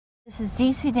This is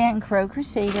DC Danton Crow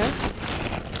Crusader.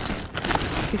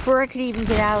 Before I could even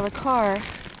get out of the car,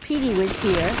 Petey was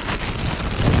here.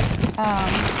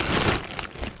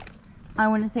 I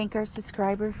want to thank our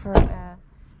subscriber for,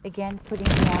 again, putting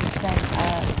the accent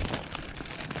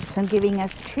on giving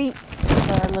us treats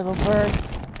for our little birds.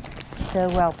 So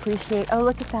well, appreciate. Oh,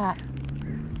 look at that.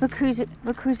 Look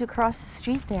who's across the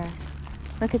street there.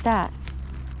 Look at that.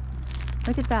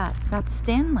 Look at that. That's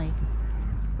Stanley.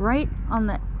 Right on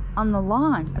the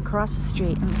lawn across the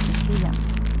street. And you can see them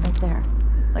right there.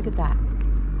 Look at that.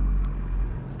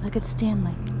 Look at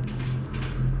Stanley.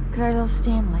 Look at our little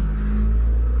Stanley.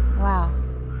 Wow.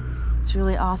 It's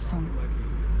really awesome.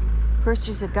 Of course,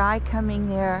 there's a guy coming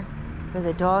there with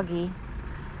a doggie.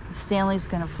 Stanley's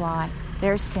gonna fly.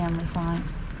 There's Stanley flying.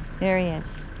 There he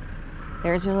is.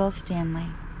 There's our little Stanley.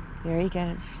 There he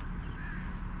goes.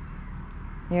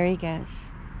 There he goes.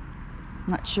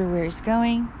 I'm not sure where he's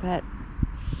going, but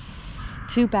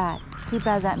too bad. Too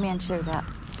bad that man showed up.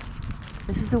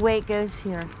 This is the way it goes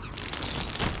here.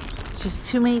 Just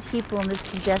too many people in this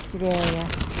congested area.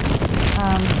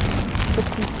 Put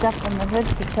some stuff on the hood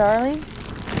for Charlie.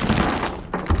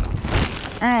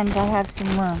 And I have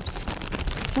some worms.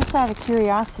 Just out of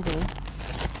curiosity,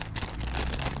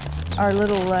 our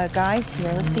little guys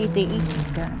here, let's see if they eat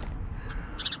these guys.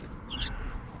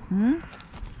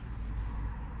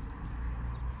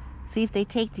 See if they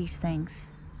take these things.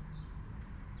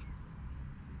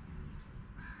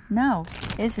 No,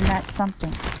 isn't that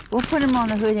something? We'll put them on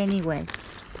the hood anyway.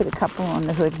 Put a couple on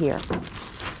the hood here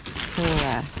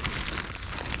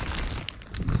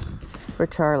for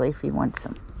Charlie if he wants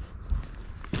them.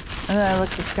 They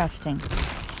look disgusting,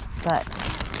 but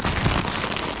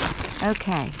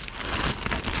okay.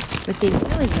 What they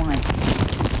really want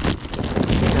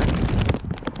here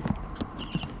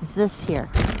is this here.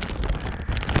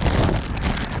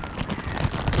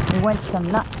 They want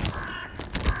some nuts.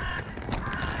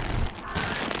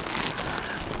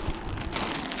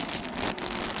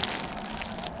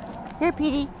 Here,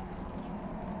 Petey.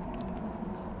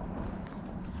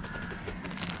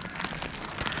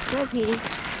 Here, Petey.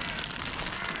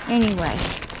 Anyway,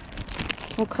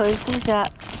 we'll close these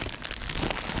up.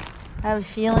 I have a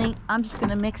feeling I'm just going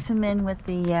to mix them in with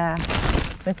the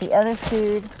other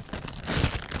food.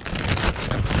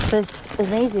 It's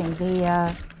amazing.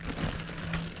 The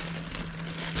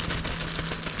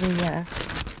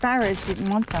sparrows didn't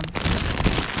want them.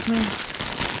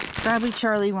 Probably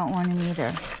Charlie won't want them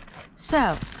either.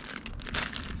 So,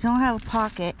 don't have a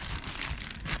pocket.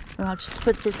 Well, I'll just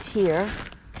put this here.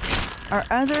 Our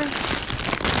other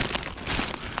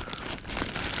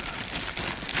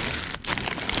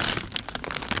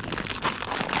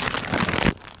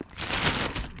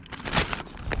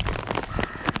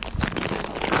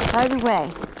by the way,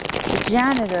 the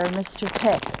janitor, Mr.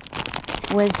 Pick,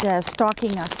 was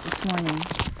stalking us this morning.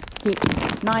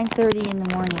 9:30 in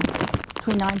the morning,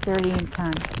 between 9:30 and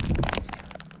 10.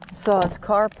 I saw his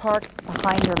car parked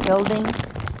behind our building,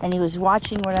 and he was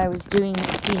watching what I was doing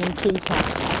feeding kitty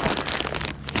cats.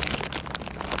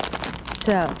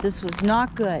 So, this was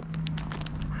not good.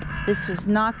 This was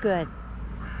not good.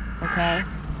 Okay?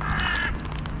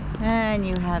 And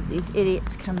you have these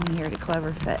idiots coming here to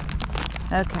Cloverfoot.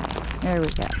 Okay, there we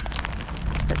go.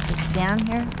 Put this down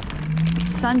here.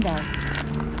 It's Sunday.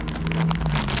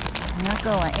 I'm not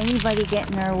going to let anybody get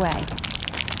in our way.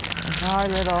 There's our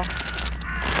little...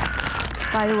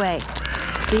 By the way,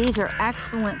 these are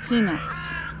excellent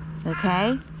peanuts.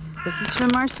 Okay? This is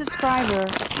from our subscriber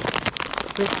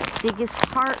with the biggest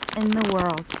heart in the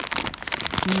world.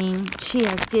 I mean, she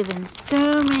has given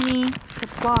so many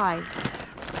supplies.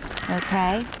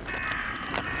 Okay?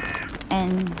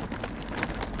 And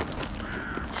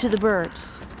to the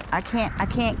birds. I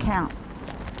can't count.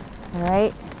 All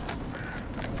right?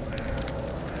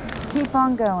 Keep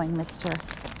on going, mister.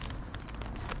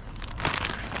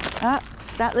 Oh,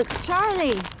 that looks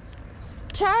Charlie.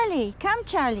 Charlie, come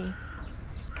Charlie.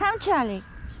 Come Charlie.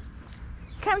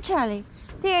 Come Charlie.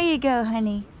 There you go,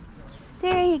 honey.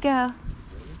 There you go.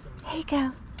 Here you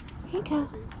go. Here you go.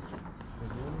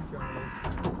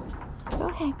 Go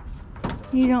ahead.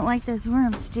 You don't like those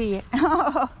worms, do you?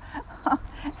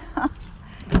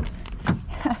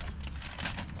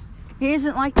 He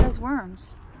doesn't like those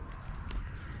worms.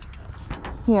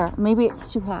 Here, maybe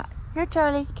it's too hot. Here,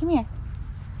 Charlie, come here.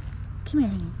 Come here,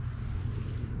 honey.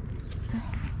 Go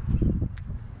ahead.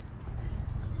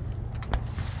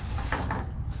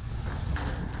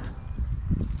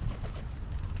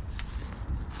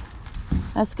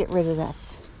 Let's get rid of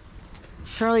this.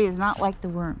 Charlie does not like the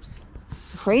worms.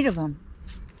 He's afraid of them.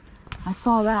 I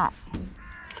saw that.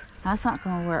 That's not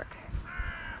going to work.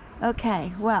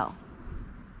 Okay, well.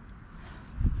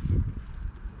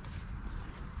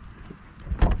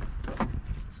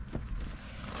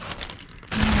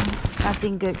 That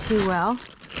didn't go too well.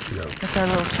 No. With our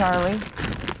little Charlie.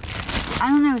 I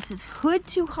don't know, is his hood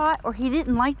too hot or he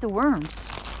didn't like the worms?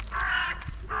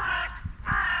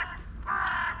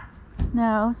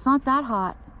 No, it's not that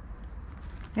hot.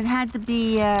 It had to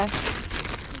be the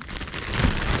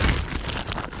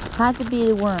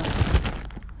worms.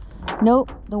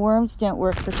 Nope, the worms don't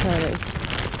work for Charlie.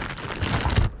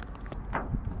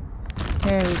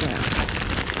 There we go.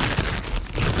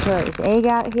 Charlie's egg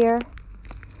out here.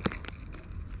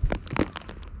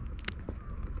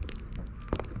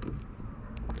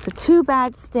 So too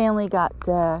bad Stanley got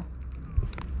too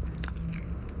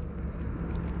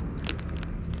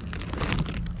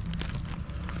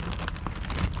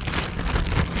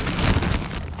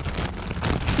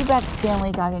bad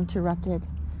Stanley got interrupted,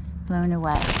 blown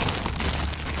away.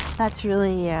 That's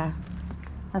really,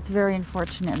 that's very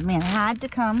unfortunate. Man, I had to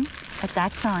come at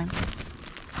that time.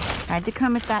 I had to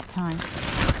come at that time.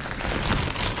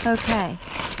 Okay,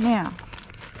 now,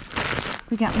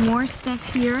 we got more stuff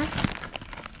here.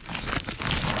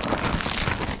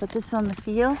 Put this on the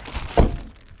field.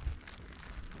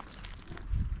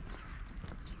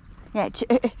 Yeah,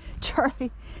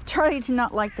 Charlie did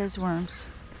not like those worms.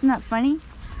 Isn't that funny?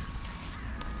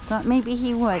 Thought maybe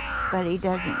he would, but he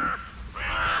doesn't.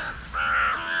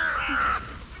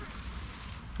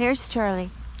 There's Charlie.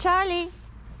 Charlie!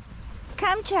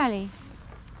 Come, Charlie.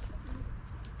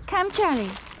 Come, Charlie.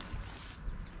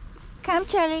 Come,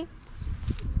 Charlie.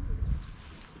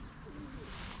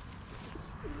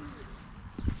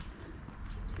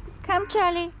 Come,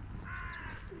 Charlie.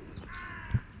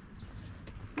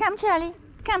 Come, Charlie.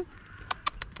 Come.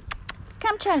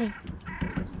 Come, Charlie.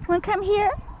 Want to come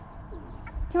here?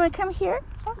 Do you want to come here?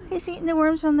 Oh, he's eating the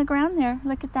worms on the ground there.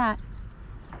 Look at that.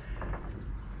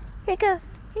 Here you go.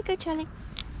 Here you go, Charlie.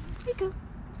 Here you go.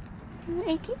 You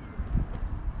achy?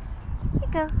 Here you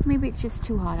go. Maybe it's just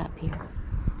too hot up here.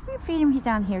 We'll feed him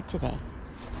down here today.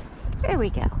 There we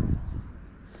go.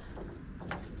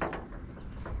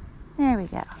 There we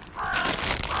go.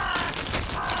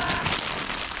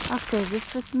 I'll save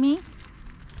this with me.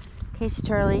 In case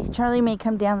Charlie may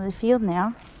come down to the field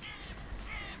now.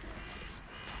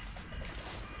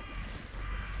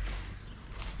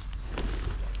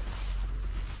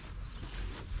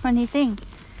 Funny thing,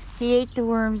 he ate the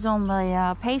worms on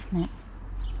the pavement.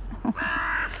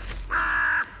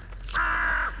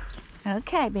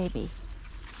 Okay, baby.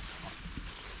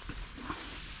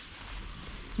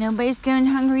 Nobody's going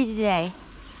hungry today.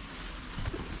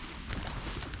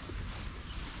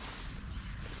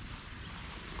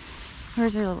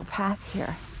 Where's our little path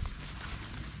here?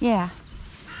 Yeah.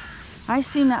 I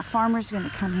assume that farmer's going to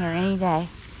come here any day.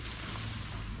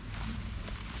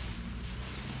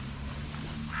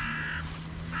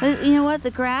 You know what?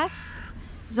 The grass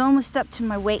is almost up to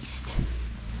my waist,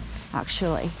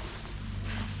 actually.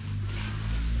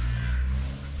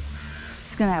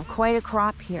 It's going to have quite a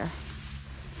crop here.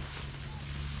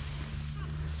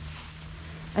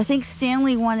 I think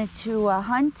Stanley wanted to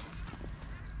hunt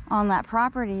on that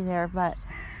property there, but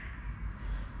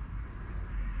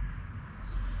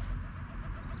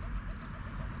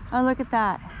oh, look at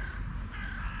that.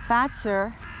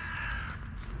 Fatser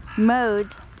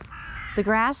mowed the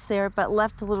grass there, but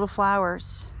left the little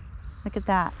flowers. Look at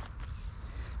that.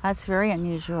 That's very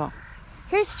unusual.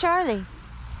 Here's Charlie.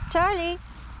 Charlie.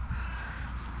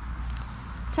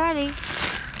 Charlie.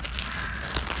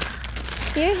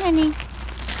 Here, honey.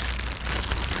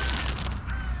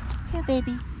 Here,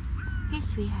 baby. Here,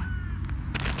 sweetheart.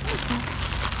 Okay.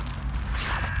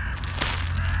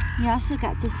 You also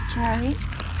got this Charlie.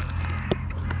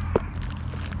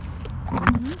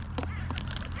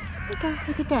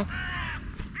 Look at this.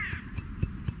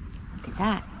 Look at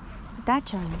that. Look at that,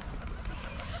 Charlie.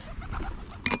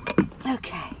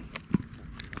 Okay.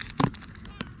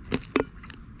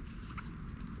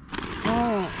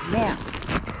 Alright, now.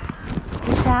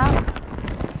 This out.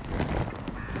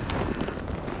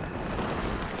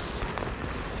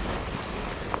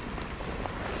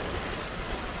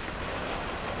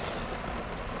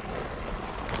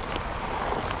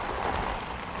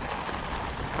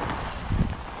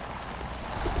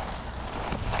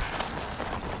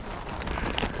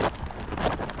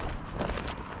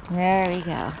 There we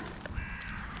go.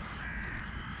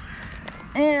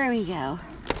 There we go.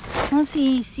 I don't see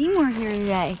any Seymour here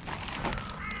today.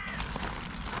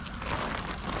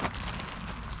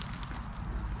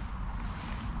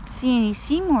 See any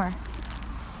Seymour?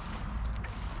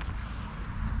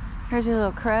 Here's our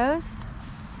little crows.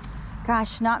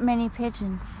 Gosh, not many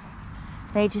pigeons.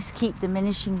 They just keep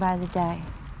diminishing by the day.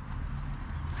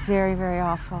 It's very, very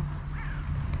awful.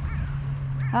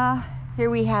 Here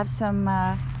we have some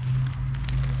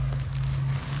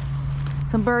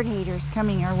bird haters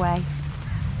coming our way.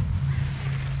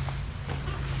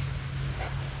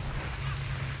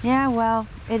 Yeah, well,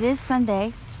 it is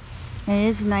Sunday, and it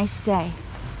is a nice day.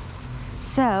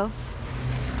 So,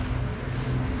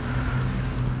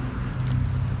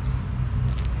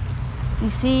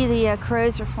 you see the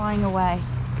crows are flying away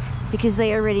because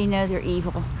they already know they're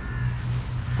evil.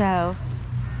 So,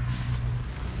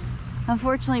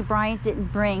 unfortunately, Bryant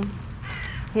didn't bring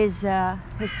his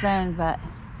phone, but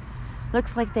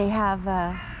looks like they have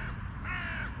one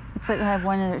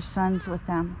of their sons with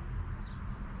them.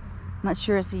 I'm not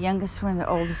sure it's the youngest one or the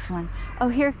oldest one. Oh,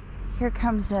 here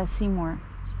comes Seymour.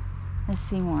 That's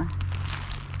Seymour.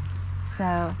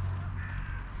 So,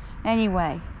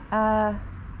 anyway,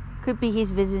 could be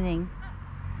he's visiting.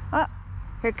 Oh,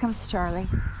 here comes Charlie.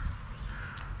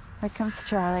 Here comes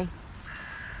Charlie.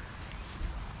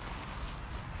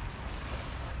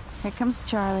 Here comes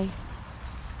Charlie.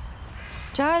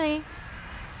 Charlie!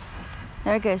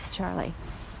 There goes Charlie.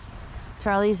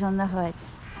 Charlie's on the hood.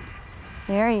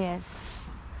 There he is.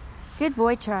 Good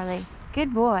boy, Charlie.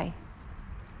 Good boy.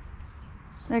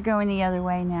 They're going the other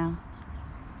way now,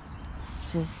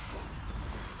 which is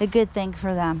a good thing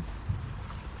for them.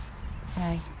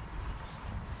 Okay.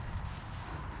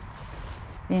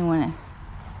 They didn't want to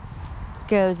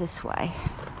go this way.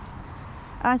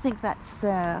 I think that's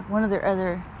one of their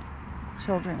other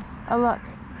children. Oh, look.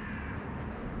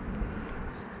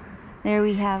 There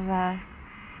we have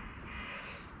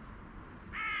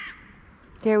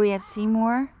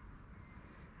Seymour.